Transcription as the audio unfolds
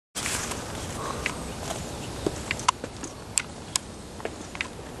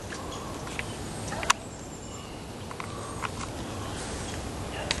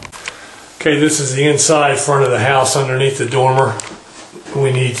Okay, this is the inside front of the house underneath the dormer.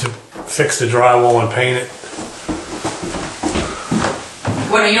 We need to fix the drywall and paint it.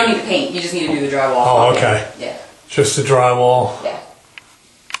 Well, no, you don't need to paint. You just need to do the drywall. Oh, okay. Yeah. Just the drywall? Yeah.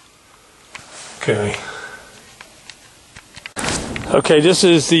 Okay. Okay, this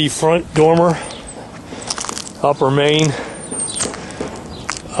is the front dormer, upper main.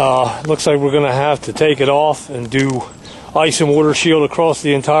 Looks like we're going to have to take it off and do ice and water shield across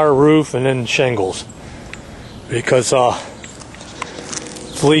the entire roof and then shingles because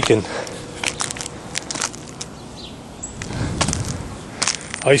it's leaking.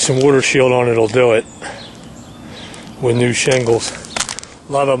 Ice and water shield on it will do it with new shingles.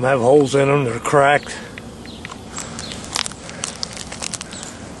 A lot of them have holes in them, they're cracked.